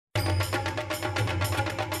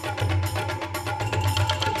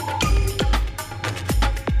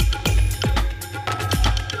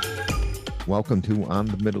Welcome to On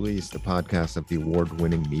the Middle East, the podcast of the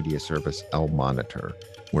award-winning media service El Monitor,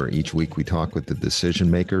 where each week we talk with the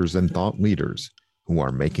decision makers and thought leaders who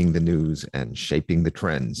are making the news and shaping the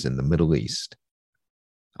trends in the Middle East.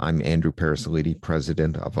 I'm Andrew Parasolidi,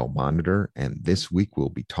 president of El Monitor, and this week we'll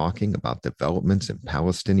be talking about developments in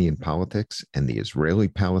Palestinian politics and the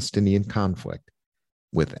Israeli-Palestinian conflict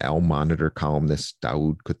with El Monitor columnist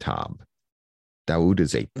Daoud Kuttab. Daoud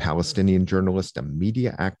is a Palestinian journalist, a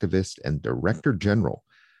media activist, and director general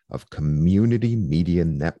of Community Media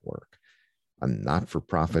Network, a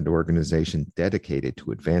not-for-profit organization dedicated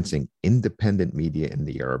to advancing independent media in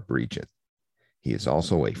the Arab region. He is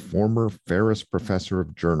also a former Ferris Professor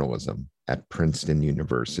of Journalism at Princeton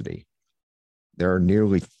University. There are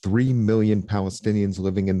nearly 3 million Palestinians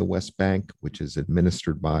living in the West Bank, which is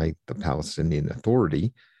administered by the Palestinian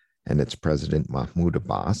Authority and its president Mahmoud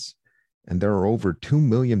Abbas. And there are over 2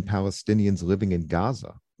 million Palestinians living in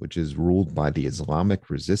Gaza, which is ruled by the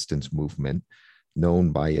Islamic Resistance Movement,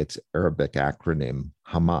 known by its Arabic acronym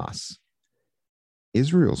Hamas.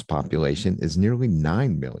 Israel's population is nearly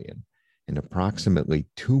 9 million, and approximately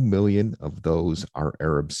 2 million of those are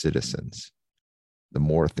Arab citizens. The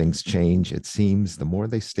more things change, it seems, the more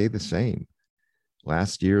they stay the same.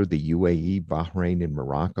 Last year, the UAE, Bahrain, and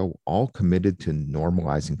Morocco all committed to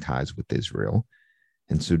normalizing ties with Israel,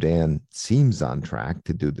 and Sudan seems on track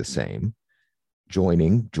to do the same,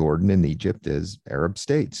 joining Jordan and Egypt as Arab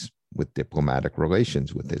states with diplomatic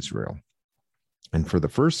relations with Israel. And for the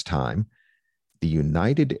first time, the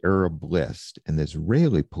United Arab List, an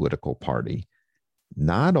Israeli political party,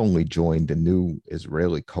 not only joined a new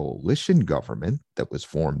Israeli coalition government that was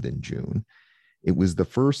formed in June, it was the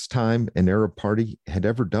first time an Arab party had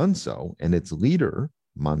ever done so, and its leader,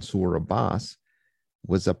 Mansour Abbas,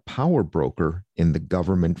 was a power broker in the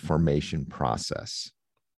government formation process.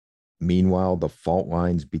 Meanwhile, the fault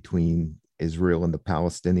lines between Israel and the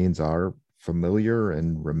Palestinians are familiar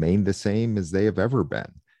and remain the same as they have ever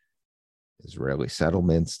been. Israeli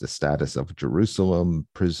settlements, the status of Jerusalem,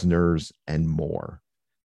 prisoners, and more.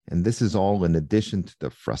 And this is all in addition to the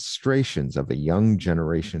frustrations of a young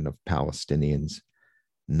generation of Palestinians,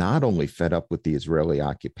 not only fed up with the Israeli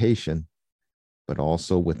occupation, but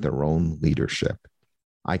also with their own leadership.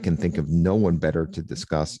 I can think of no one better to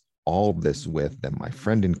discuss all of this with than my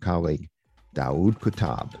friend and colleague, Daoud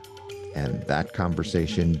Kuttab. And that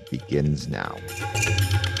conversation begins now.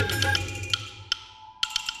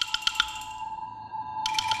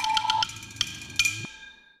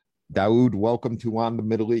 Daoud, welcome to On the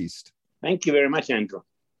Middle East. Thank you very much, Andrew.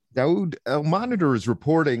 Daoud, El Monitor is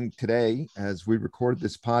reporting today, as we record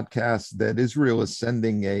this podcast, that Israel is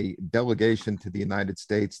sending a delegation to the United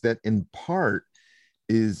States that in part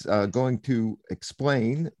is going to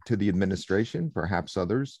explain to the administration, perhaps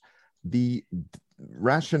others, the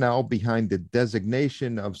rationale behind the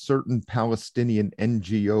designation of certain Palestinian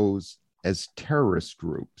NGOs as terrorist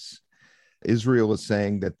groups. Israel is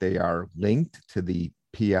saying that they are linked to the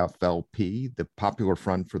PFLP, the Popular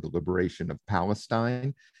Front for the Liberation of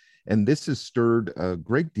Palestine. And this has stirred a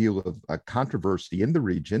great deal of controversy in the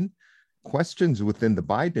region, questions within the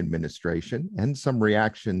Biden administration, and some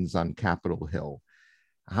reactions on Capitol Hill.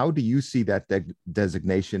 How do you see that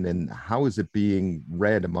designation, and how is it being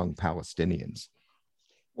read among Palestinians?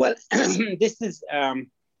 Well, this is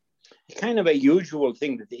kind of a usual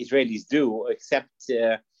thing that the Israelis do, except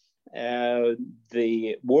the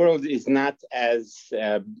world is not as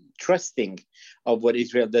trusting of what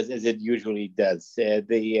Israel does as it usually does.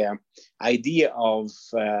 The idea of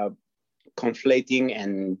conflating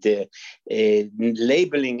and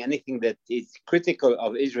labeling anything that is critical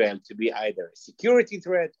of Israel to be either a security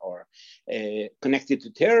threat or connected to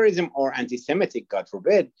terrorism or anti-Semitic, God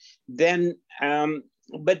forbid, then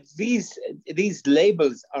but these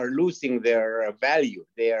labels are losing their value.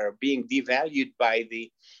 They are being devalued by the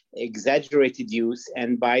exaggerated use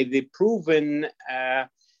and by the proven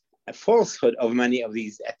falsehood of many of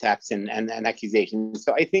these attacks and accusations.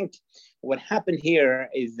 So I think what happened here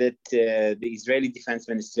is that the Israeli defense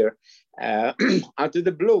minister, out of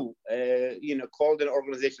the blue, called an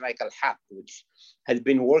organization like Al-Haq, which has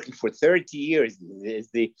been working for 30 years, is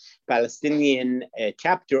the Palestinian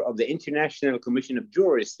chapter of the International Commission of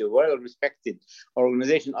Jurists, a well-respected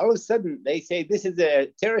organization. All of a sudden, they say this is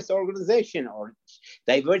a terrorist organization or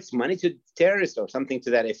diverts money to terrorists or something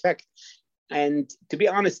to that effect. And to be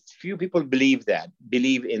honest, few people believe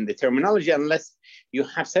in the terminology, unless you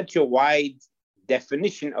have such a wide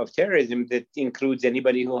definition of terrorism that includes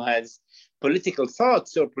anybody who has political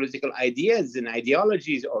thoughts or political ideas and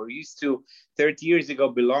ideologies, or used to 30 years ago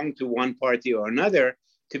belong to one party or another,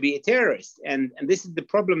 to be a terrorist. And this is the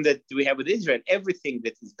problem that we have with Israel. Everything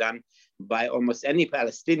that is done by almost any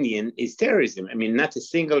Palestinian is terrorism. I mean, not a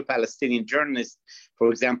single Palestinian journalist, for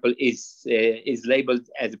example, is labeled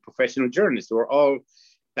as a professional journalist. We're all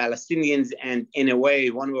Palestinians, and in a way,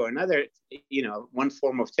 one way or another, one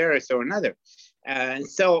form of terrorist or another. And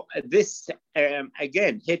so this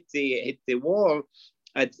again hit the wall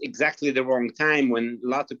at exactly the wrong time, when a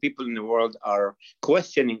lot of people in the world are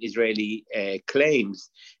questioning Israeli claims.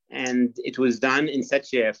 And it was done in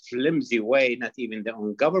such a flimsy way. Not even their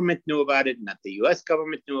own government knew about it. Not the US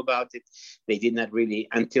government knew about it. They did not really,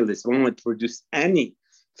 until this moment, produce any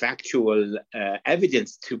factual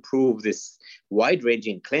evidence to prove this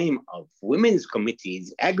wide-ranging claim of women's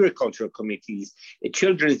committees, agricultural committees,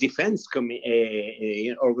 children's defense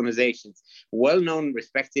organizations, well-known,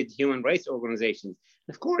 respected human rights organizations.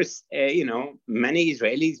 Of course, many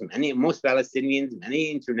Israelis, most Palestinians,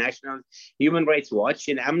 many international Human Rights Watch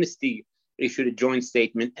and Amnesty issued a joint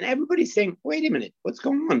statement, and everybody's saying, wait a minute, what's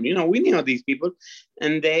going on? We know these people,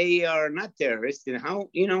 and they are not terrorists. And how,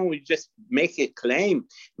 we just make a claim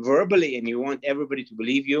verbally and you want everybody to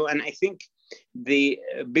believe you. And I think the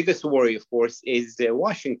biggest worry, of course, is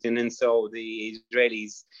Washington. And so the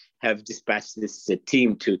Israelis have dispatched this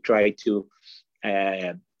team to try to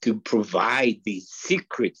provide the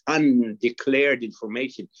secret, undeclared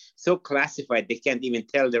information, so classified they can't even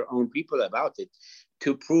tell their own people about it,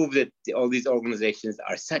 to prove that all these organizations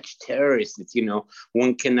are such terrorists that,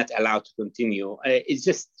 one cannot allow to continue. It's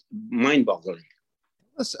just mind-boggling.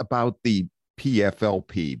 Tell us about the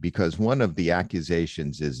PFLP, because one of the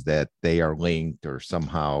accusations is that they are linked, or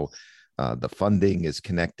somehow the funding is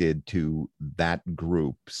connected to that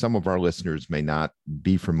group. Some of our listeners may not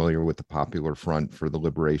be familiar with the Popular Front for the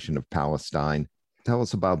Liberation of Palestine. Tell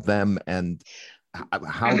us about them and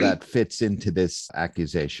how that fits into this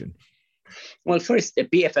accusation. Well, first, the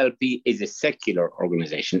PFLP is a secular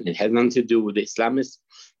organization. It has nothing to do with the Islamists.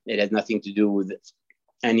 It has nothing to do with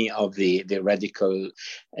any of the radical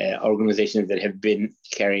organizations that have been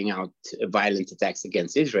carrying out violent attacks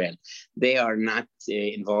against Israel. They are not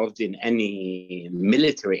involved in any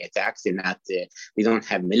military attacks. They don't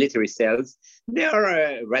have military cells. They are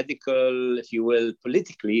a radical, if you will,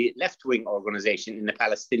 politically left-wing organization in the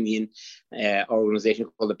Palestinian organization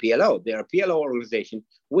called the PLO. They are a PLO organization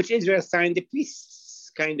which Israel signed a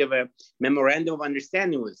peace kind of a memorandum of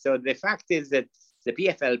understanding with. So the fact is that the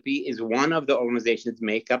PFLP is one of the organizations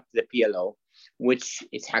make up the PLO, which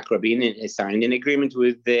Itzhak Rabin has signed an agreement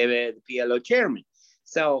with the PLO chairman.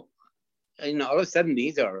 So, all of a sudden,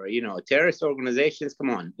 these are, terrorist organizations.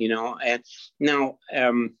 Come on, and now,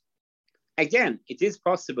 again, it is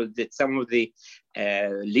possible that some of the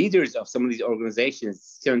leaders of some of these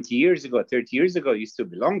organizations 70 years ago, 30 years ago, used to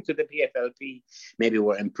belong to the PFLP, maybe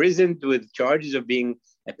were imprisoned with charges of being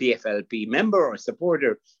a PFLP member or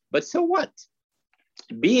supporter. But so what?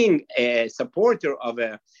 Being a supporter of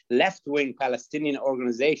a left-wing Palestinian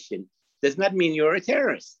organization does not mean you're a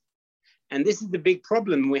terrorist. And this is the big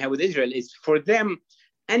problem we have with Israel, is for them,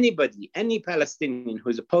 any Palestinian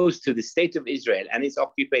who's opposed to the state of Israel and its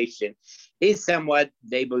occupation is somewhat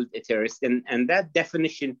labeled a terrorist. And that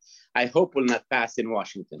definition, I hope, will not pass in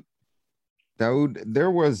Washington. Daoud,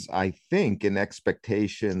 there was, I think, an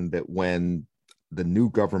expectation that when the new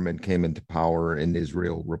government came into power in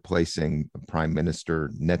Israel, replacing Prime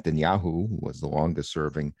Minister Netanyahu, who was the longest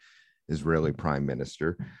serving Israeli prime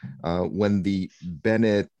minister, when the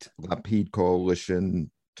Bennett-Lapid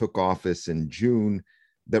coalition took office in June,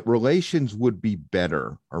 that relations would be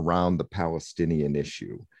better around the Palestinian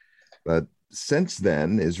issue. But since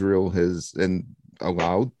then, Israel has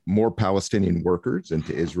allowed more Palestinian workers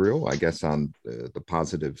into Israel, I guess on the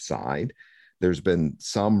positive side. There's been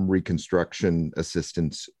some reconstruction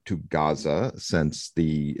assistance to Gaza since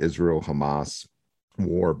the Israel-Hamas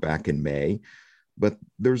war back in May. But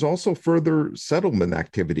there's also further settlement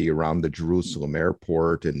activity around the Jerusalem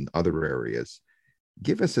airport and other areas.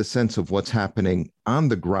 Give us a sense of what's happening on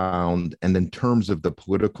the ground and in terms of the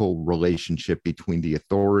political relationship between the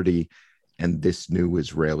authority and this new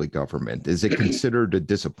Israeli government. Is it considered a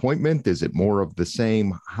disappointment? Is it more of the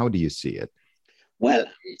same? How do you see it? Well,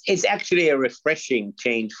 it's actually a refreshing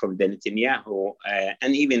change from the Netanyahu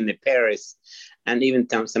and even the Peres and even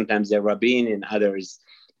sometimes the Rabin and others.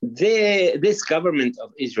 This government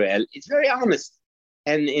of Israel is very honest,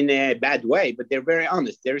 and in a bad way, but they're very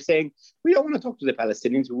honest. They're saying, we don't want to talk to the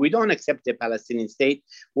Palestinians. We don't accept the Palestinian state.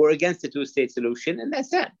 We're against the two-state solution, and that's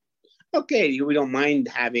that. Okay, we don't mind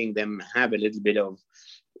having them have a little bit of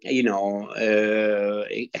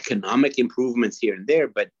economic improvements here and there,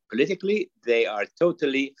 but politically, they are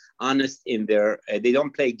totally honest in their, they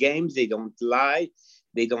don't play games, they don't lie,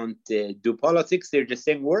 they don't do politics, they're just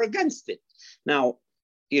saying, we're against it. Now,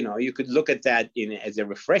 you could look at that as a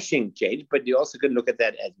refreshing change, but you also could look at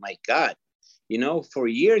that as, my God, for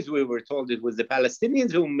years we were told it was the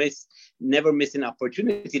Palestinians who never miss an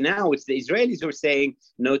opportunity. Now it's the Israelis who are saying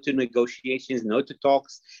no to negotiations, no to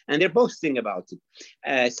talks, and they're boasting about it.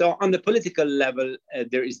 So on the political level,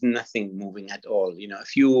 there is nothing moving at all. A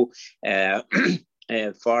few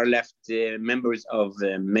far left members of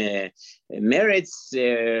Meretz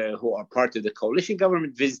who are part of the coalition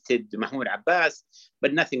government visited Mahmoud Abbas,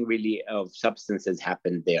 but nothing really of substance has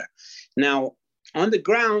happened there. Now, on the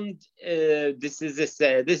ground, this is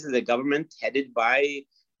a government headed by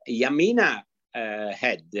Yamina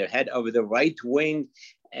head, the head of the right-wing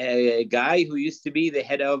guy who used to be the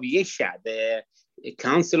head of Yesha, the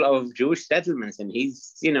Council of Jewish Settlements, and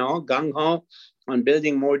he's gung-ho on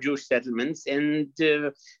building more Jewish settlements, and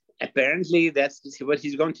apparently that's what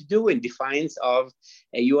he's going to do in defiance of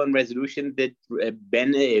a UN resolution that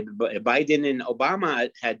Biden and Obama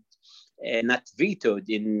had not vetoed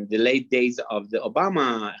in the late days of the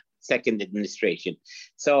Obama second administration.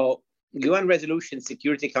 So UN Resolution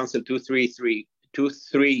Security Council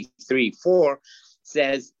 2334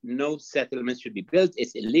 says no settlements should be built.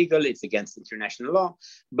 It's illegal. It's against international law.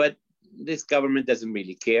 But this government doesn't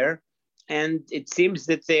really care. And it seems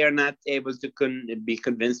that they are not able to be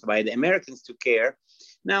convinced by the Americans to care.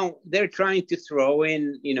 Now, they're trying to throw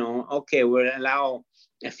in, okay, we'll allow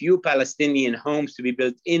a few Palestinian homes to be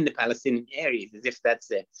built in the Palestinian areas, as if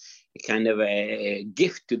that's a kind of a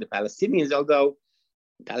gift to the Palestinians, although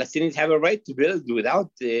Palestinians have a right to build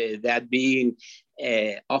without that being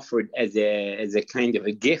offered as a kind of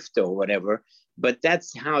a gift or whatever. But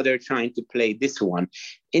that's how they're trying to play this one.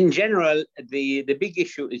 In general, the big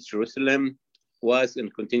issue is Jerusalem was and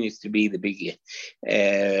continues to be the big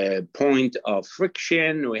point of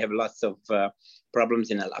friction. We have lots of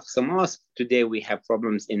problems in Al-Aqsa Mosque. Today we have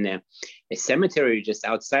problems in a cemetery just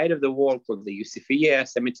outside of the wall called the Yusufiya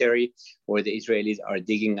Cemetery, where the Israelis are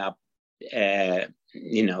digging up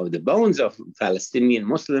the bones of Palestinian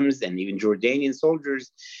Muslims and even Jordanian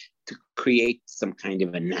soldiers to create some kind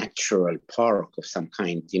of a natural park of some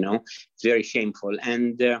kind. It's very shameful.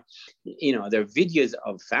 And there are videos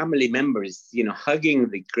of family members hugging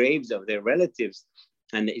the graves of their relatives,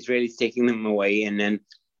 and the Israelis taking them away and then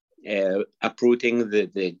uprooting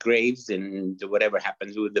the graves and whatever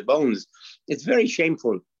happens with the bones. It's very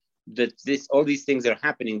shameful that all these things are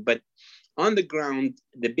happening. But on the ground,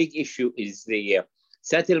 the big issue is the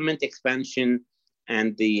settlement expansion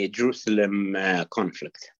and the Jerusalem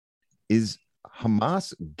conflict. Is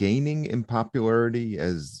Hamas gaining in popularity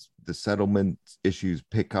as the settlement issues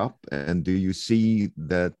pick up? And do you see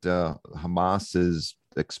that Hamas is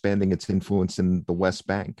expanding its influence in the West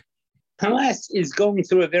Bank? Hamas is going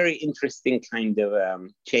through a very interesting kind of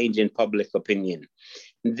change in public opinion.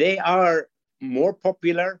 They are more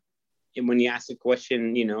popular. And when you ask a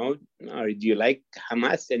question, or do you like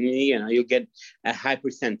Hamas? And, you get a high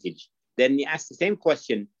percentage. Then you ask the same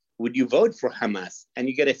question, would you vote for Hamas? And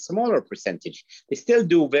you get a smaller percentage. They still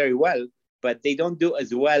do very well, but they don't do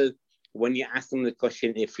as well when you ask them the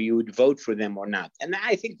question if you would vote for them or not. And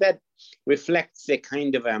I think that reflects a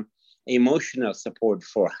kind of emotional support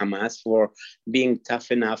for Hamas, for being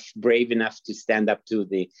tough enough, brave enough to stand up to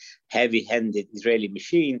the heavy-handed Israeli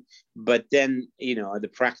machine. But then, the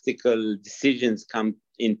practical decisions come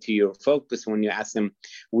into your focus when you ask them,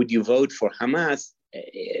 would you vote for Hamas?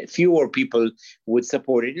 Fewer people would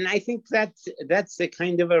support it. And I think that's a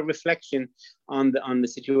kind of a reflection on the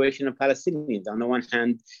situation of Palestinians. On the one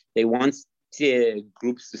hand, they want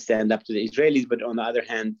groups to stand up to the Israelis, but on the other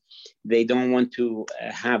hand, they don't want to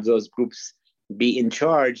have those groups be in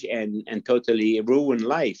charge and totally ruin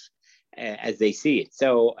life as they see it.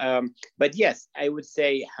 So, but yes, I would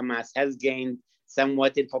say Hamas has gained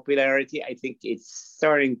somewhat in popularity. I think it's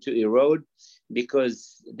starting to erode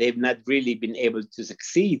because they've not really been able to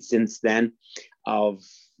succeed since then of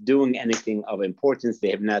doing anything of importance.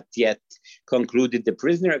 They have not yet concluded the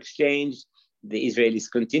prisoner exchange. The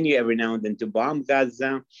Israelis continue every now and then to bomb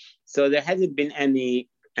Gaza. So there hasn't been any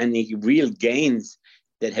real gains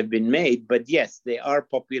that have been made. But yes, they are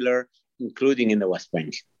popular, including in the West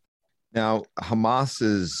Bank. Now,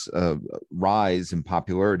 Hamas's rise in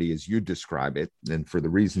popularity, as you describe it, and for the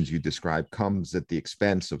reasons you describe, comes at the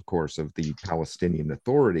expense, of course, of the Palestinian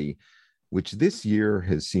Authority, which this year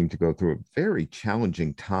has seemed to go through a very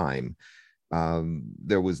challenging time.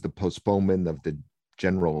 There was the postponement of the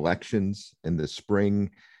general elections in the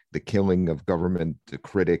spring, the killing of government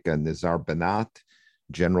critic Nizar Banat,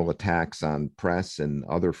 general attacks on press and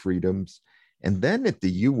other freedoms. And then at the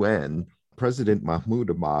UN, President Mahmoud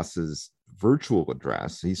Abbas's virtual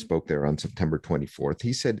address, he spoke there on September 24th,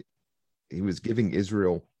 he said he was giving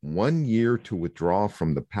Israel 1 year to withdraw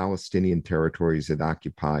from the Palestinian territories it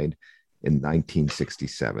occupied in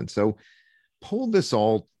 1967. So pull this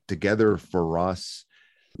all together for us.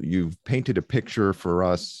 You've painted a picture for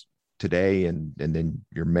us today and in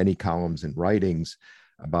your many columns and writings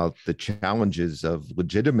about the challenges of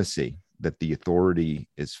legitimacy that the authority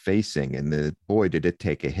is facing. And boy, did it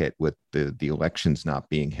take a hit with the elections not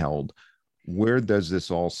being held. Where does this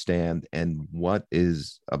all stand, and what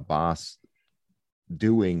is Abbas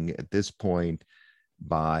doing at this point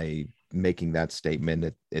by making that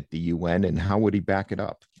statement at the UN, and how would he back it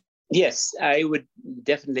up? Yes, I would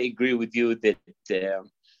definitely agree with you that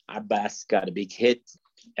Abbas got a big hit.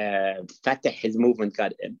 Fatah, his movement,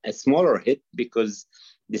 got a smaller hit because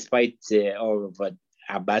despite all of what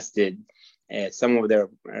Abbas did, some of their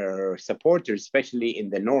supporters, especially in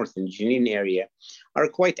the north, in Jenin area, are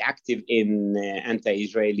quite active in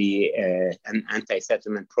anti-Israeli and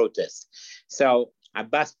anti-settlement protests. So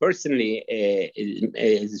Abbas personally,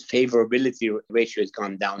 his favorability ratio has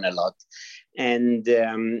gone down a lot. And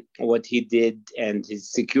what he did and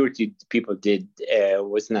his security people did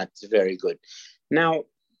was not very good. Now,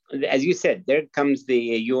 as you said, there comes the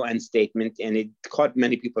UN statement, and it caught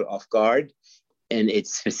many people off guard, and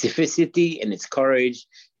its specificity and its courage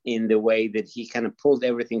in the way that he kind of pulled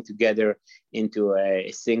everything together into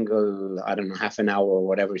a single, I don't know, half an hour or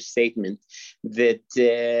whatever statement that,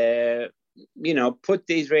 put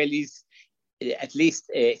the Israelis at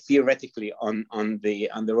least theoretically on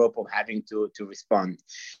the rope of having to respond.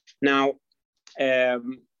 Now,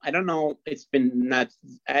 I don't know.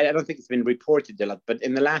 I don't think it's been reported a lot, but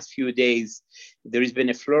in the last few days, there has been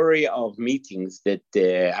a flurry of meetings that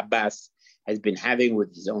Abbas has been having with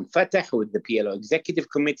his own Fatah, with the PLO Executive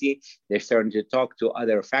Committee. They're starting to talk to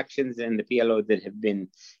other factions in the PLO that have been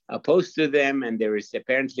opposed to them, and there is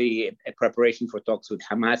apparently a preparation for talks with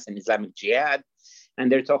Hamas and Islamic Jihad.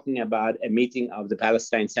 And they're talking about a meeting of the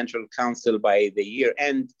Palestine Central Council by the year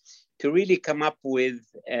end to really come up with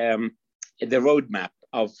the roadmap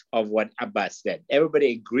of what Abbas said.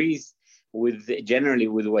 Everybody agrees generally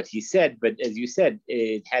with what he said, but as you said,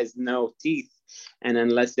 it has no teeth. And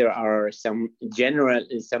unless there are some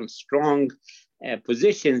strong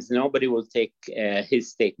positions, nobody will take his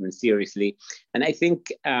statement seriously. And I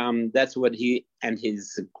think that's what he and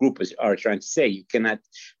his group are trying to say. You cannot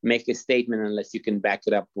make a statement unless you can back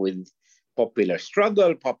it up with popular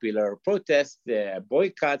struggle, popular protest,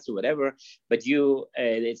 boycotts, whatever. But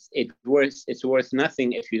it's worth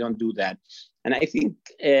nothing if you don't do that. And I think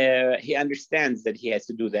he understands that he has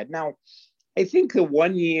to do that. Now, I think the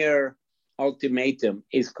 1 year ultimatum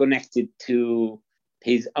is connected to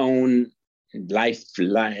his own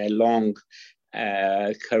lifelong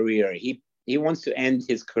career. He wants to end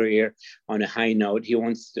his career on a high note. He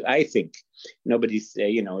wants to, I think, nobody's,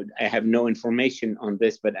 I have no information on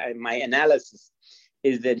this, but my analysis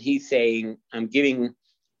is that he's saying, I'm giving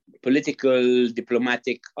political,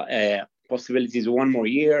 diplomatic possibilities 1 more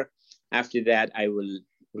year. After that, I will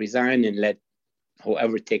resign and let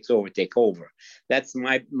whoever takes over, take over. That's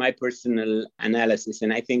my personal analysis.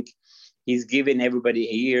 And I think he's given everybody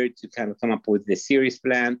a year to kind of come up with the serious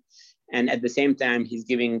plan. And at the same time, he's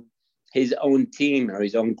giving his own team or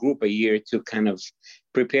his own group a year to kind of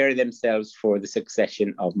prepare themselves for the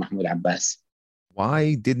succession of Mahmoud Abbas.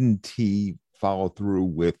 Why didn't he follow through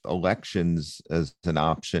with elections as an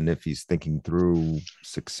option if he's thinking through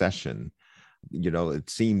succession? It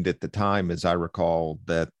seemed at the time, as I recall,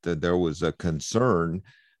 that there was a concern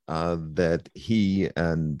that he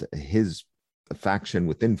and his faction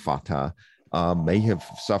within Fatah may have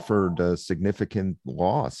suffered a significant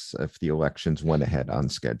loss if the elections went ahead on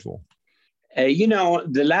schedule.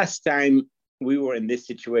 The last time we were in this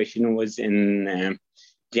situation was in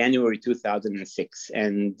January 2006.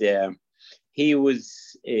 And he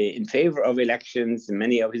was in favor of elections. And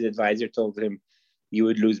many of his advisors told him you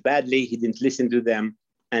would lose badly. He didn't listen to them,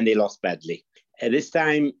 and they lost badly. At this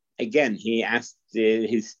time, again, he asked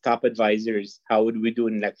his top advisors, how would we do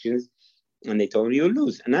in elections? And they told him you'll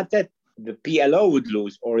lose. And not that the PLO would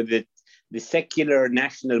lose or that the secular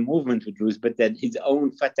national movement would lose, but that his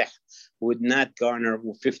own Fatah would not garner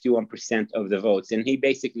 51% of the votes. And he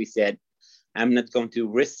basically said, I'm not going to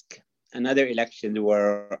risk another election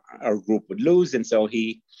where our group would lose. And so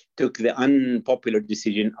he took the unpopular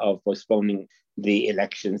decision of postponing the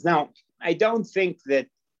elections. Now, I don't think that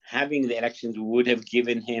having the elections would have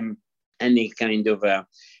given him any kind of a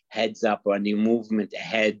heads up or any movement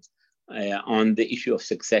ahead on the issue of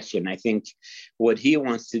succession. I think what he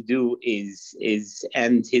wants to do is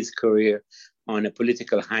end his career on a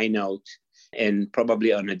political high note and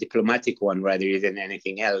probably on a diplomatic one rather than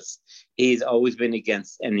anything else. He's always been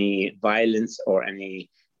against any violence or any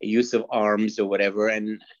use of arms or whatever,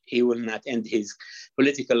 and he will not end his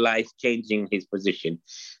political life changing his position.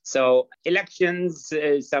 So elections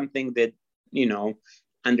is something that,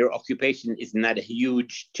 under occupation is not a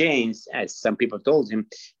huge change, as some people told him.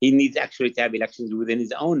 He needs actually to have elections within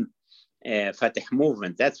his own Fatah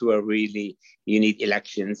movement. That's where really you need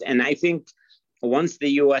elections. And I think once the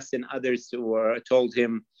US and others were told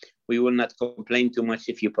him, we will not complain too much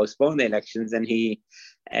if you postpone the elections, and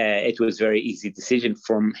it was a very easy decision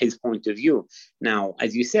from his point of view. Now,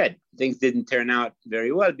 as you said, things didn't turn out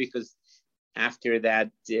very well, because after that,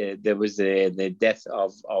 there was the death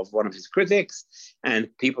of one of his critics, and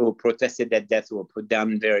people who protested that death were put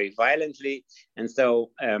down very violently. And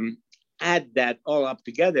so add that all up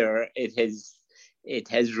together, it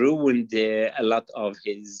has ruined a lot of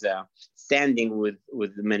his standing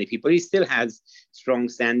with many people. He still has strong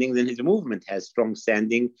standing, and his movement has strong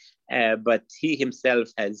standing, but he himself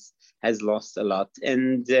has lost a lot.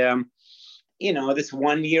 And this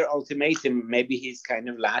 1 year ultimatum, maybe his kind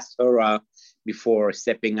of last hurrah before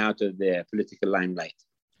stepping out of the political limelight.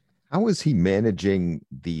 How is he managing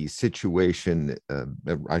the situation,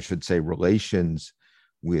 I should say relations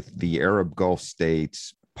with the Arab Gulf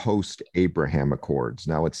states post-Abraham Accords?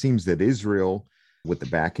 Now, it seems that Israel, with the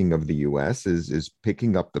backing of the U.S., is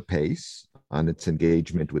picking up the pace on its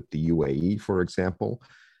engagement with the UAE, for example.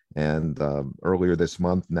 And earlier this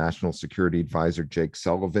month, National Security Advisor Jake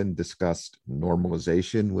Sullivan discussed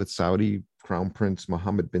normalization with Saudi Crown Prince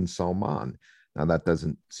Mohammed bin Salman. Now, that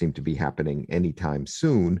doesn't seem to be happening anytime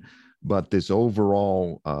soon, but this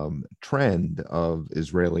overall trend of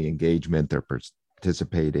Israeli engagement, they're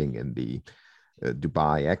participating in the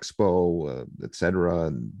Dubai Expo, et cetera,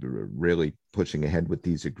 and really pushing ahead with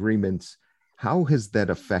these agreements. How has that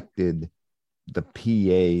affected the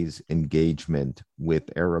PA's engagement with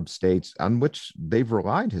Arab states, on which they've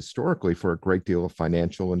relied historically for a great deal of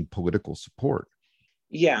financial and political support?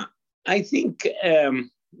 Yeah, I think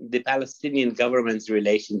the Palestinian government's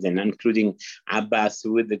relations, and including Abbas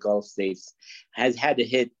with the Gulf states, has had a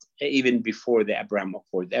hit even before the Abraham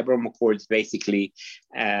Accords. The Abraham Accords basically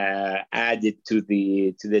added to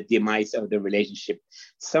the demise of the relationship.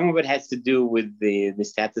 Some of it has to do with the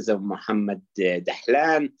status of Mohammed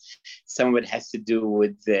Dahlan. Some of it has to do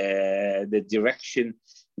with the direction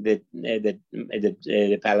that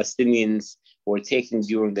the Palestinians were taking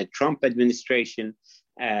during the Trump administration.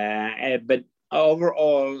 But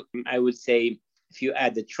overall, I would say if you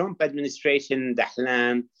add the Trump administration,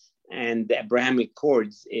 Dahlan, and the Abrahamic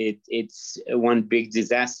Accords, it's one big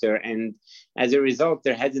disaster. And as a result,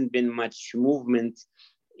 there hasn't been much movement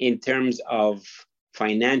in terms of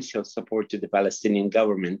financial support to the Palestinian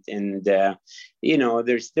government. And,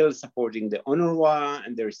 they're still supporting the UNRWA,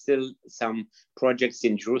 and there's still some projects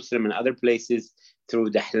in Jerusalem and other places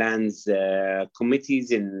through Dahlan's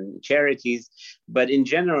committees and charities. But in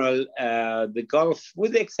general, the Gulf,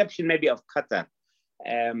 with the exception maybe of Qatar,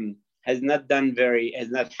 has not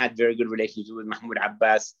had very good relations with Mahmoud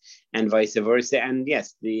Abbas and vice versa. And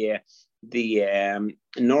yes, the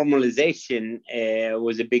normalization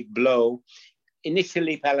was a big blow.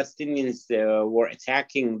 Initially, Palestinians were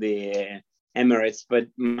attacking the Emirates, but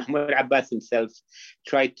Mahmoud Abbas himself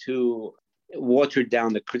tried to water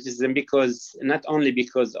down the criticism, because not only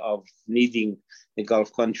because of needing the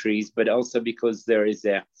Gulf countries, but also because there is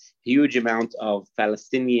a huge amount of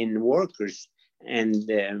Palestinian workers and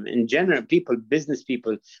in general business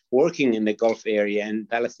people working in the Gulf area, and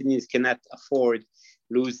Palestinians cannot afford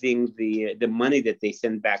losing the money that they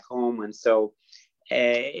send back home. And so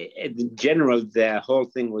in general, the whole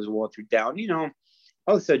thing was watered down.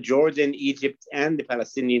 Also Jordan, Egypt, and the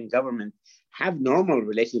Palestinian government have normal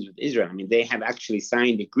relations with Israel. I mean, they have actually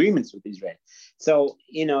signed agreements with Israel. So,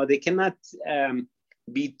 they cannot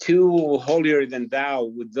be too holier than thou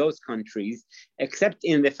with those countries, except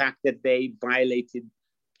in the fact that they violated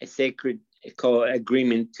a sacred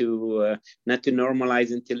agreement to not to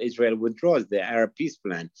normalize until Israel withdraws the Arab peace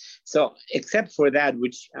plan. So, except for that,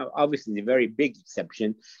 which obviously is a very big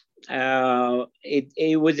exception,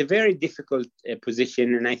 it was a very difficult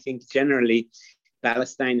position. And I think generally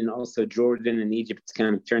Palestine and also Jordan and Egypt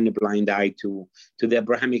kind of turned a blind eye to the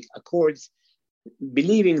Abrahamic Accords,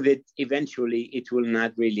 believing that eventually it will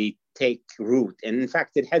not really take root. And in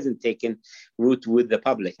fact, it hasn't taken root with the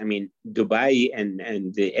public. I mean, Dubai and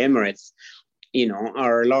the Emirates,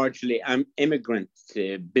 are largely immigrant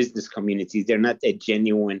business communities. They're not a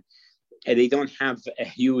genuine, they don't have a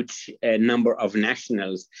huge number of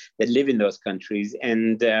nationals that live in those countries.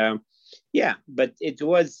 And Yeah, but it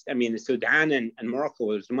was, Sudan and Morocco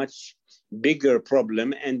was much bigger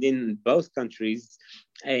problem. And in both countries,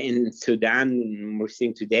 in Sudan, we're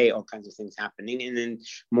seeing today all kinds of things happening. And in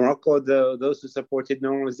Morocco, those who supported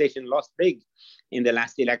normalization lost big in the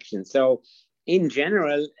last election. So in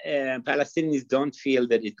general, Palestinians don't feel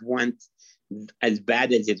that it went as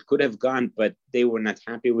bad as it could have gone, but they were not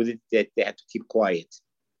happy with it, that they had to keep quiet.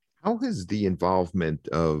 How has the involvement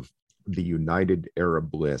of the United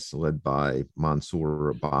Arab List, led by Mansour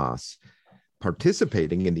Abbas,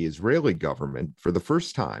 participating in the Israeli government for the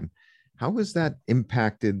first time, how has that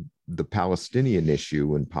impacted the Palestinian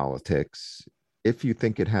issue in politics, if you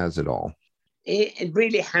think it has at all? It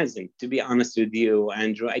really hasn't, to be honest with you,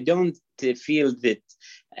 Andrew. I don't feel that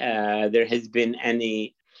there has been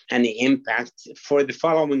any impact, for the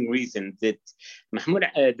following reason: that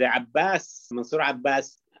Mansour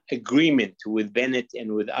Abbas agreement with Bennett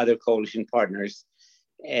and with other coalition partners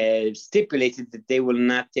stipulated that they will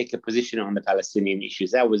not take a position on the Palestinian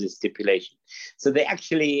issues. That was a stipulation. So they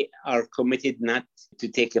actually are committed not to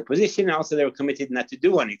take a position. Also, they were committed not to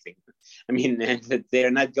do anything. That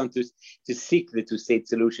they're not going to seek the two-state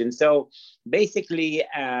solution. So basically,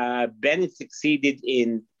 Bennett succeeded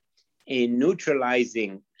in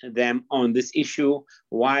neutralizing them on this issue,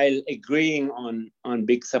 while agreeing on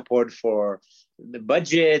big support for the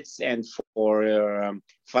budgets and for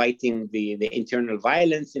fighting the internal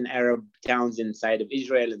violence in Arab towns inside of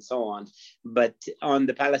Israel and so on. But on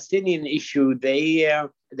the Palestinian issue, their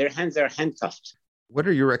hands are handcuffed. What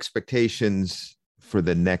are your expectations for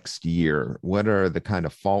the next year? What are the kind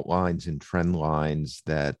of fault lines and trend lines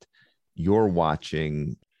that you're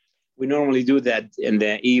watching? We normally do that in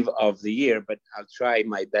the eve of the year, but I'll try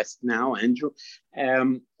my best now, Andrew.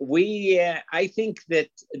 I think that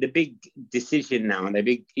the big decision now, and the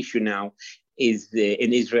big issue now, is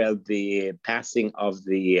in Israel, the passing of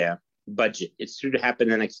the budget. It's due to happen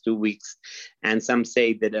in the next 2 weeks. And some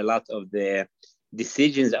say that a lot of the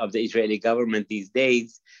decisions of the Israeli government these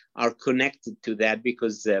days are connected to that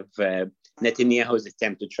because of Netanyahu's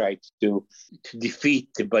attempt to try to defeat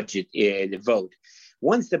the budget, the vote.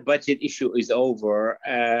 Once the budget issue is over,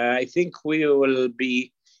 I think we will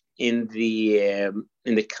be in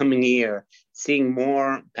the coming year seeing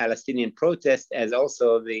more Palestinian protests, as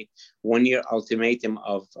also the one-year ultimatum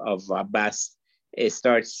of Abbas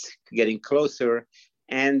starts getting closer.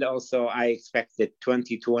 And also, I expect that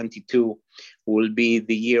 2022 will be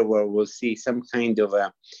the year where we'll see some kind of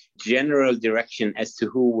a general direction as to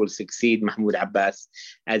who will succeed Mahmoud Abbas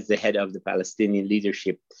as the head of the Palestinian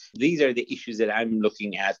leadership. These are the issues that I'm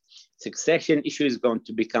looking at. Succession issue is going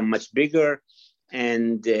to become much bigger.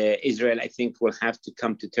 And Israel, I think, will have to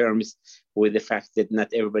come to terms with the fact that not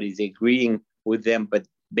everybody is agreeing with them, but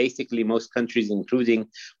basically most countries, including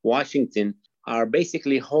Washington, are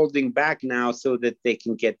basically holding back now so that they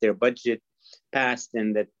can get their budget passed,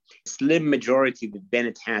 and that slim majority that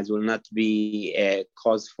Bennett has will not be a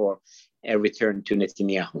cause for a return to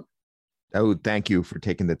Netanyahu. Daoud, thank you for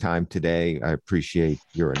taking the time today. I appreciate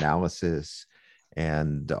your analysis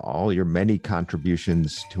and all your many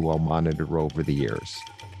contributions to Al Monitor over the years.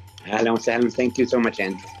 Ahlan wa sahlan. Thank you so much,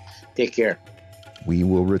 Andrew. Take care. We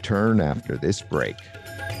will return after this break.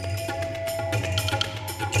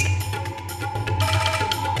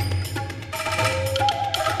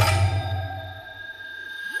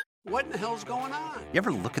 What in the hell's going on? You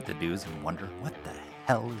ever look at the news and wonder what the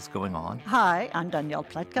hell is going on? Hi, I'm Danielle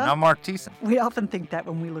Pletka. And I'm Mark Thiessen. We often think that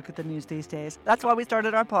when we look at the news these days. That's why we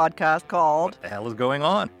started our podcast called What the Hell is Going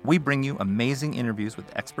On? We bring you amazing interviews with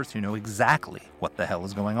experts who know exactly what the hell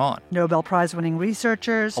is going on. Nobel Prize-winning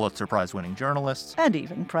researchers, Pulitzer Prize-winning journalists, and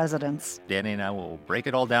even presidents. Danny and I will break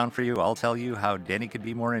it all down for you. I'll tell you how Danny could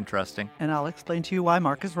be more interesting. And I'll explain to you why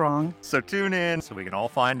Mark is wrong. So tune in so we can all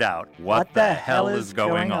find out what the hell is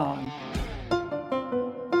going on.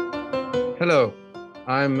 Hello,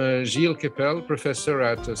 I'm Gilles Kepel, professor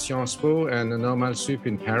at Sciences Po and Normal Sup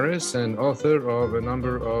in Paris, and author of a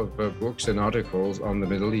number of books and articles on the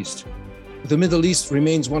Middle East. The Middle East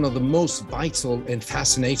remains one of the most vital and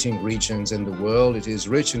fascinating regions in the world. It is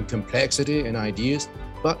rich in complexity and ideas,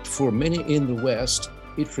 but for many in the West,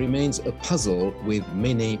 it remains a puzzle with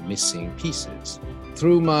many missing pieces.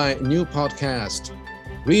 Through my new podcast,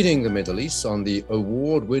 Reading the Middle East, on the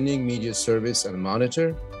award-winning media service Al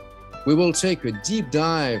Monitor, we will take a deep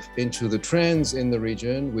dive into the trends in the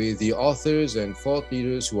region with the authors and thought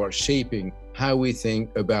leaders who are shaping how we think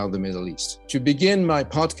about the Middle East. To begin my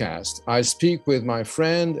podcast, I speak with my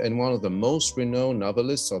friend and one of the most renowned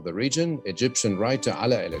novelists of the region, Egyptian writer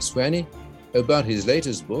Ala El-Aswani, about his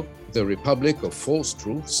latest book, The Republic of False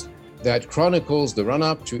Truths, that chronicles the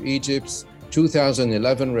run-up to Egypt's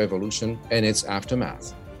 2011 revolution and its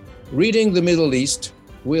aftermath. Reading the Middle East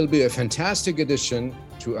will be a fantastic addition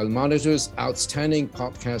to Al-Monitor's outstanding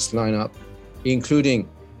podcast lineup, including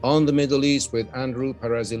On the Middle East with Andrew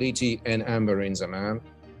Paraziliti and Amber Inzamam,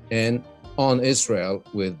 and On Israel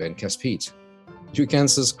with Ben Caspit. You can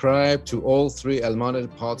subscribe to all 3 Al-Monitor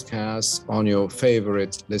podcasts on your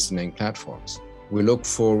favorite listening platforms. We look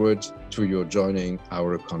forward to your joining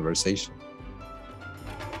our conversation.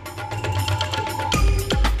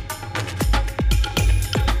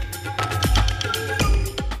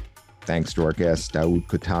 Thanks to our guest, Daoud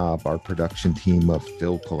Kuttab, our production team of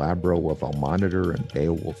Phil Calabro of Al-Monitor and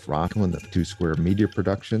Beowulf Rockland of Two Square Media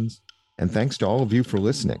Productions. And thanks to all of you for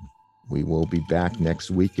listening. We will be back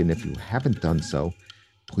next week, and if you haven't done so,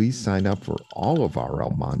 please sign up for all of our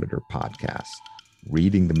Al-Monitor podcasts.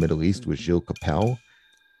 Reading the Middle East with Gilles Capel,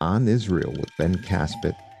 On Israel with Ben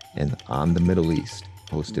Caspit, and On the Middle East,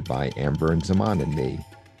 hosted by Amber and Zaman and me,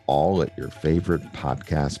 all at your favorite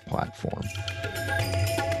podcast platform.